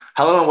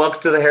Hello and welcome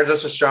to the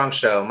Hairdresser Strong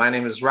Show. My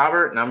name is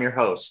Robert and I'm your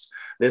host.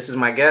 This is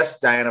my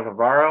guest, Diana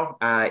Varvaro.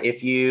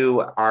 If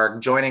you are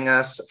joining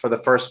us for the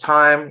first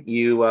time,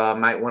 you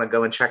might want to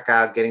go and check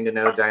out Getting to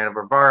Know Diana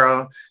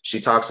Varvaro. She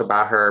talks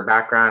about her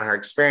background, her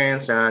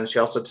experience, and she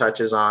also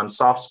touches on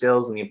soft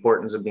skills and the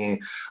importance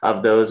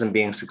of those and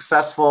being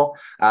successful.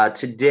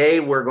 Today,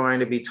 we're going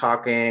to be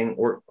talking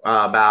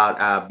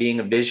about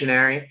being a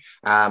visionary.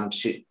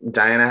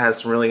 Diana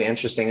has some really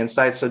interesting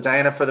insights. So,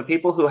 Diana, for the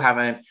people who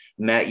haven't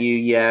met you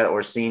yet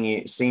or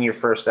seen your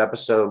first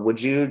episode,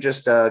 would you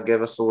just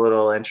give us a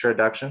little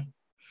introduction?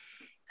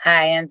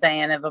 Hi, I'm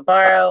Diana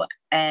Varvaro,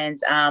 and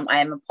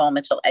I am a Paul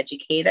Mitchell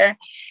educator,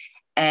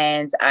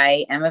 and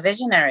I am a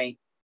visionary,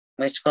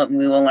 which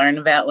we will learn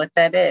about what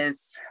that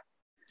is.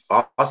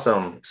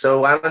 Awesome. So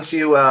why don't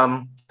you,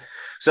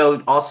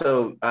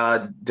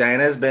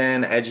 Diana's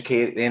been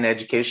in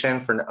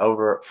education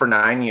for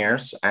 9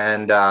 years.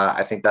 And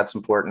I think that's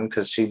important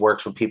because she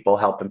works with people,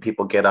 helping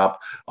people get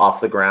up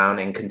off the ground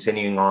and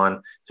continuing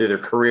on through their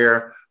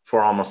career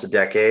for almost a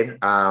decade.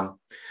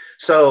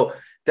 So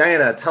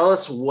Diana, tell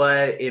us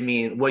what you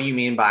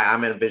mean by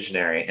I'm a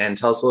visionary, and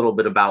tell us a little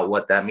bit about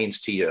what that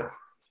means to you.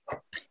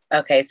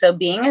 Okay, so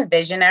being a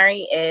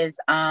visionary is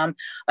a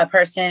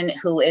person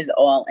who is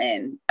all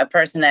in, a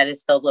person that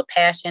is filled with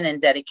passion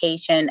and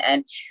dedication,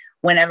 and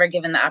whenever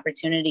given the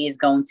opportunity is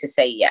going to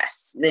say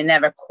yes. They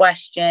never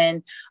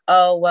question,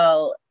 oh,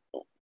 well,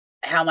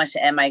 how much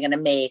am I going to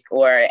make?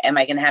 Or am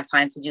I going to have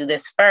time to do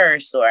this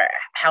first? Or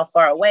how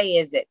far away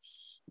is it?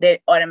 They're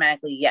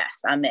automatically, yes,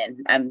 I'm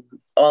in. I'm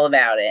all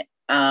about it.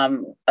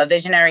 A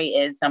visionary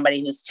is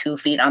somebody who's 2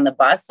 feet on the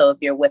bus. So if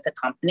you're with a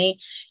company,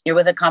 you're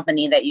with a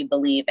company that you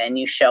believe in.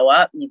 You show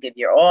up, you give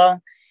your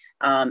all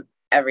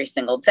every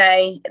single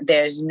day.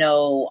 There's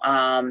no,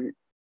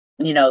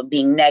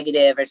 being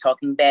negative or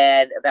talking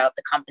bad about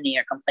the company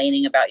or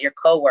complaining about your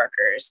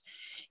coworkers.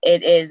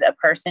 It is a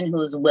person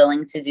who's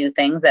willing to do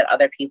things that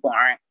other people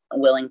aren't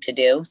willing to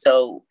do.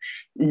 So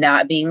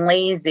not being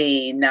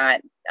lazy,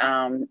 not,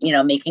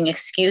 making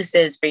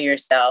excuses for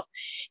yourself.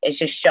 It's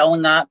just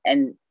showing up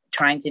and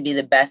trying to be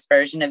the best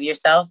version of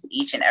yourself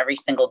each and every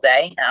single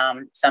day.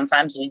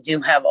 Sometimes we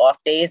do have off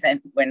days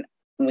and when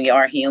we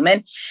are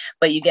human,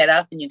 but you get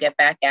up and you get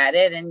back at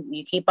it and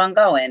you keep on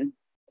going.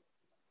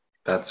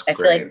 That's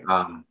great.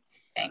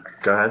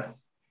 Thanks. Go ahead.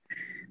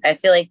 I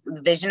feel like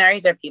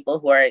visionaries are people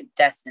who are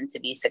destined to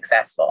be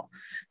successful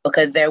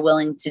because they're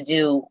willing to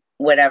do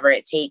whatever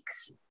it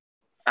takes,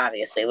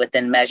 obviously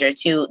within measure,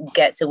 to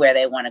get to where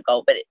they want to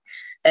go. But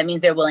that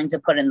means they're willing to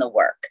put in the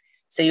work.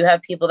 So you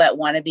have people that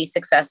want to be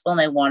successful and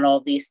they want all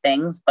of these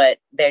things, but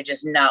they're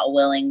just not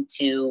willing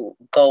to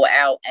go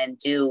out and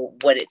do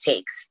what it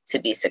takes to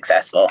be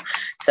successful.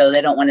 So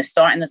they don't want to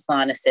start in the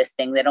salon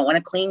assisting. They don't want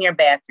to clean your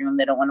bathroom.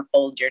 They don't want to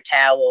fold your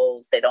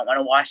towels. They don't want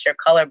to wash your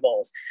color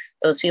bowls.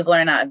 Those people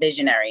are not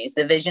visionaries.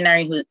 The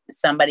visionary is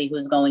somebody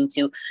who's going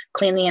to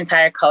clean the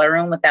entire color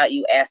room without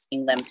you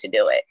asking them to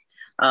do it.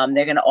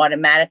 They're going to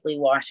automatically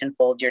wash and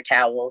fold your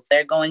towels.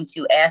 They're going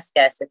to ask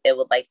us if they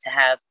would like to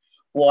have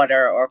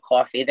water or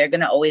coffee. They're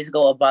going to always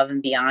go above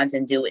and beyond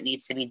and do what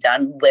needs to be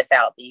done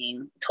without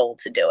being told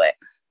to do it.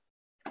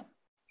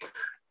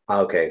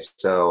 Okay,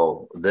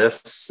 so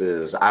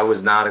I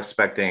was not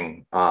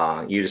expecting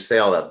you to say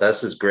all that.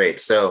 This is great.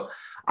 So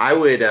I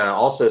would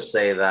also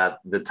say that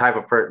the type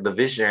of the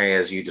visionary,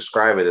 as you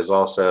describe it, is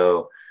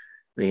also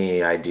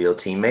the ideal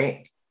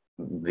teammate,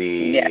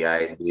 the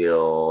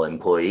ideal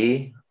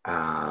employee.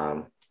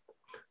 They're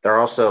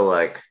also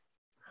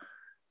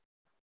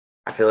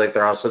I feel like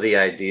they're also the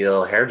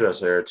ideal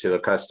hairdresser to a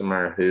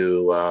customer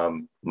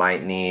who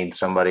might need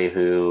somebody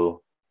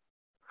who.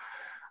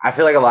 I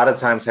feel like a lot of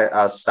times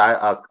a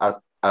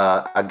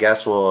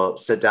guest will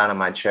sit down in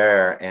my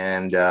chair,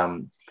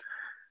 and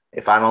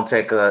if I don't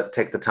take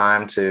the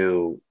time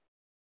to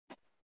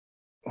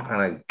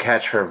kind of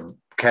catch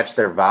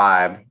their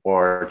vibe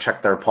or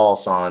check their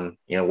pulse on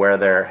where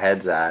their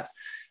head's at,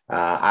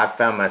 I've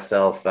found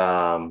myself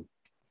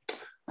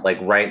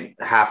right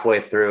halfway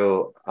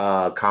through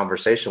a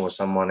conversation with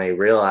someone,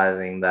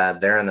 realizing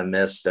that they're in the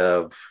midst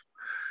of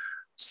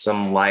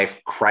some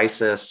life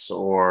crisis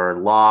or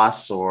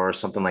loss or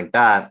something like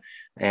that.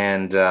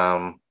 And,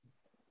 I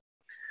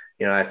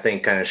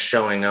think kind of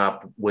showing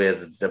up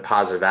with the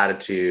positive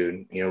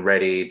attitude,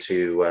 ready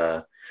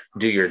to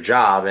do your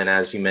job. And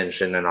as you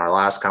mentioned in our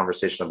last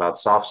conversation about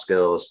soft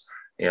skills,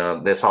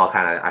 this all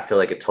I feel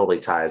like it totally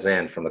ties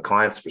in from the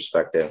client's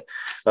perspective,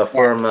 but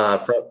from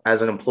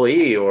as an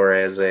employee or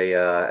as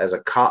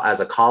a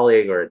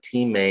colleague or a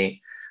teammate,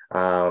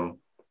 I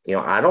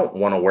don't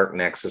want to work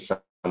next to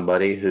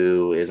somebody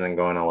who isn't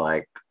going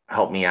to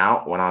help me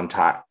out when I'm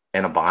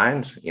in a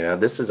bind.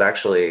 This is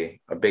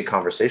actually a big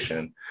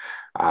conversation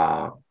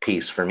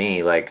piece for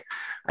me.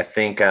 I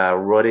think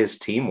what is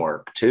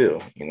teamwork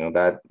too?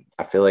 That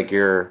I feel like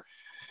you're.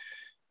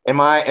 Am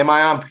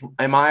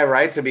I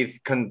right to be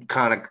kind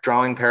of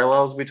drawing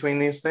parallels between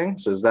these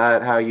things? Is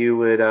that how you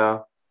would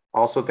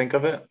also think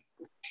of it?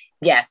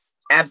 Yes,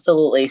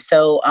 absolutely.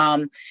 So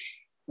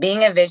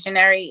being a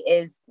visionary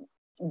is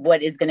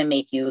what is going to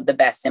make you the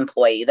best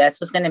employee.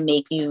 That's what's going to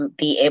make you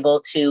be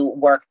able to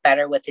work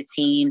better with the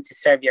team, to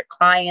serve your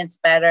clients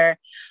better.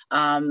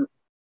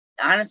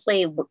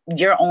 Honestly,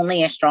 you're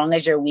only as strong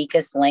as your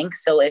weakest link.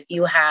 So if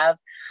you have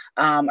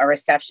a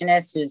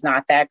receptionist who's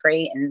not that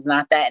great and is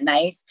not that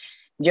nice,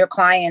 your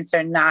clients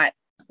are not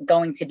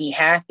going to be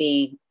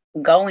happy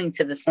going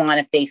to the salon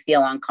if they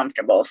feel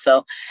uncomfortable.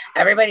 So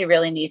everybody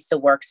really needs to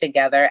work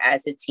together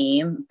as a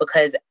team,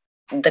 because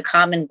the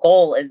common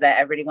goal is that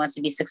everybody wants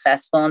to be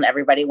successful and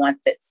everybody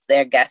wants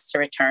their guests to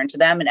return to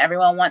them, and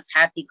everyone wants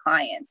happy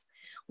clients.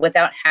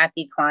 Without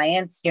happy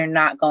clients, you're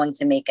not going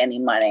to make any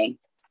money.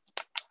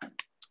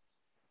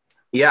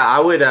 Yeah, I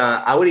would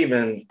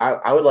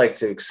like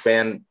to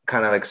expand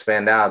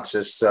out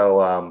just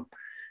so,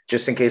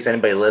 just in case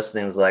anybody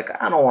listening is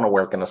like, I don't want to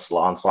work in a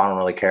salon, so I don't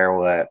really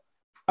care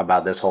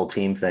about this whole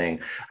team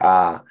thing.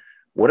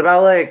 What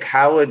about like,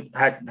 how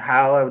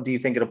do you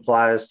think it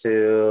applies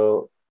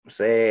to,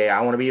 say,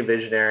 I want to be a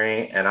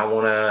visionary and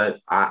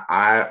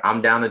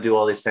I'm down to do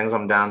all these things.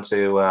 I'm down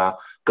to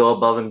go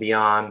above and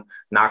beyond,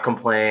 not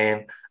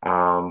complain.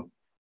 I'm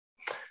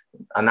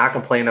not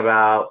complaining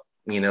about,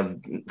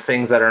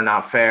 things that are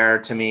not fair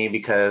to me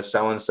because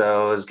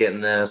so-and-so is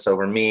getting this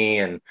over me.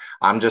 And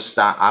I'm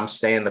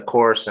staying the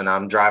course and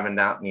I'm driving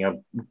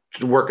down,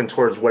 working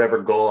towards whatever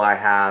goal I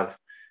have.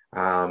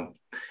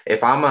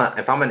 If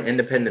I'm an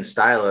independent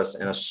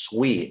stylist in a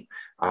suite,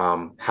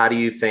 how do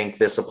you think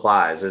this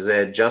applies? Is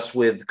it just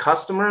with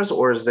customers,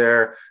 or is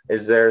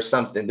there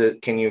something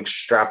that, can you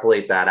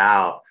extrapolate that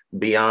out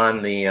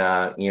beyond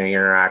the, your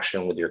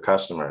interaction with your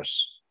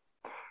customers?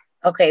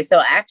 Okay,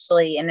 so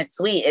actually in a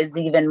suite is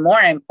even more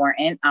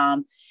important,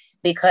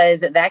 because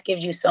that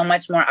gives you so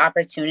much more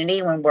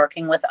opportunity when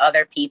working with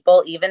other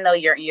people. Even though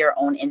you're your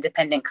own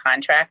independent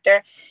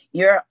contractor,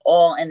 you're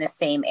all in the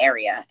same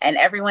area and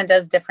everyone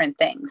does different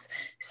things.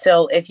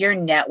 So if you're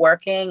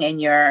networking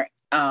and you're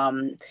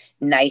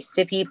nice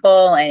to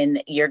people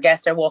and your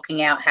guests are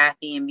walking out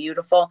happy and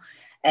beautiful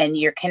and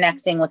you're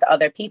connecting with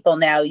other people,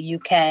 now you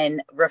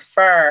can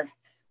refer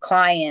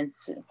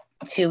clients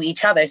to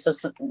each other. So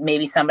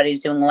maybe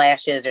somebody's doing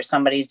lashes or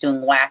somebody's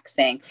doing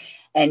waxing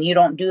and you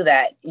don't do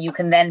that. You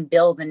can then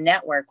build a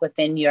network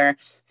within your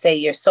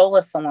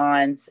solo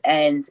salons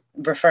and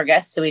refer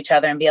guests to each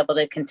other and be able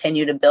to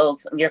continue to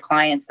build your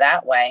clients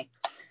that way.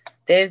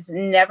 There's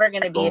never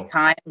going to be a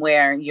time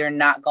where you're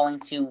not going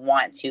to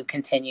want to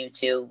continue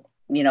to,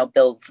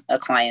 build a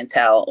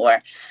clientele or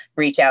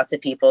reach out to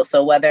people.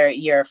 So whether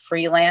you're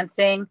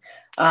freelancing,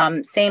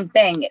 same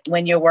thing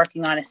when you're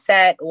working on a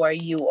set, or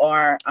you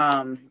are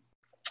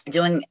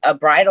doing a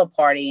bridal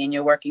party and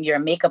you're a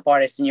makeup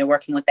artist and you're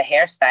working with a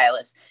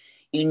hairstylist,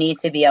 you need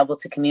to be able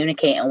to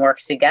communicate and work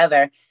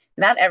together.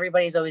 Not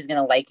everybody's always going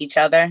to like each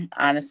other,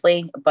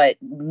 honestly, but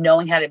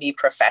knowing how to be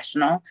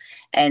professional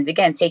and,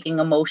 again, taking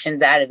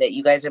emotions out of it.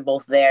 You guys are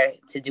both there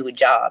to do a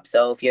job.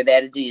 So if you're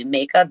there to do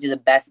makeup, do the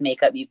best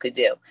makeup you could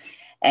do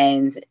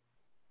and,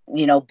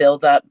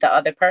 build up the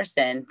other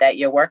person that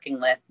you're working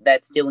with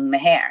that's doing the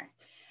hair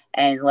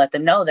and let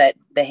them know that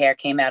the hair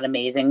came out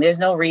amazing. There's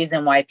no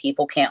reason why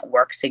people can't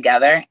work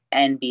together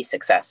and be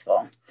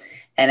successful.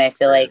 And I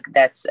feel like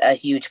that's a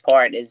huge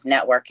part, is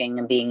networking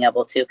and being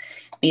able to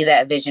be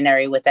that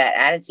visionary with that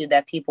attitude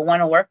that people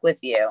want to work with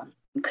you,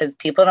 because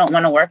people don't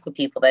want to work with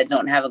people that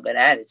don't have a good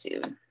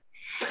attitude.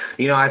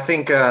 I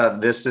think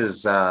this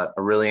is a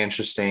really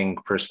interesting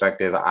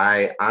perspective.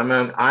 I'm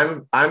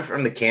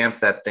from the camp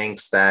that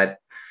thinks that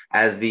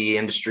as the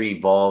industry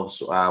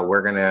evolves,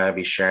 we're going to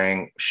be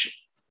sharing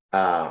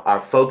our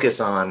focus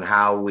on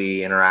how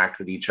we interact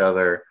with each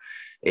other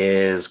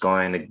is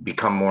going to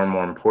become more and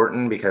more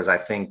important, because I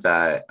think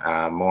that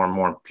more and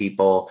more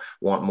people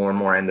want more and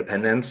more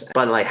independence.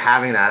 But like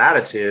having that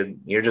attitude,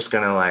 you're just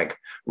going to like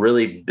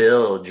really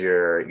build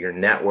your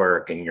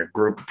network and your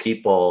group of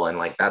people, and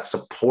like that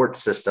support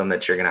system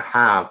that you're going to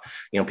have.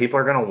 People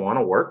are going to want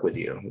to work with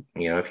you,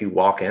 if you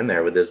walk in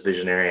there with this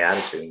visionary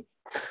attitude.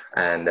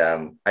 And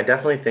I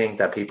definitely think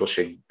that people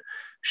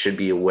should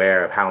be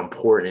aware of how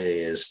important it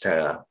is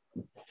to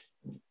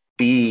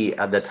be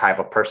the type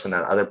of person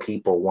that other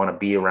people want to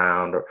be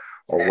around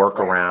or work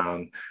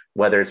around,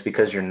 whether it's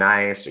because you're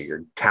nice or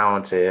you're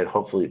talented.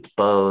 Hopefully it's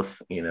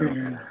both,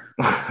 Mm-hmm.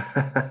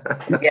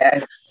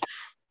 Yes.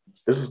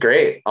 This is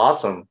great.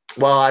 Awesome.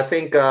 Well, I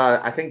think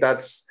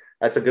that's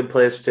a good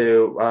place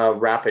to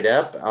wrap it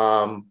up.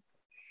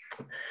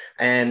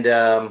 And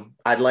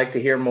I'd like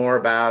to hear more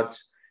about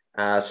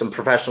some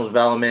professional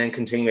development,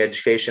 continuing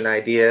education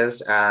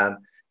ideas.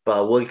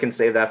 But we can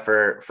save that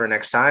for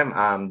next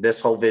time.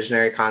 This whole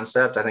visionary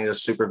concept, I think,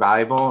 is super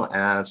valuable.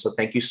 And so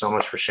thank you so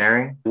much for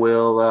sharing.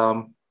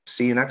 We'll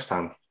see you next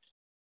time.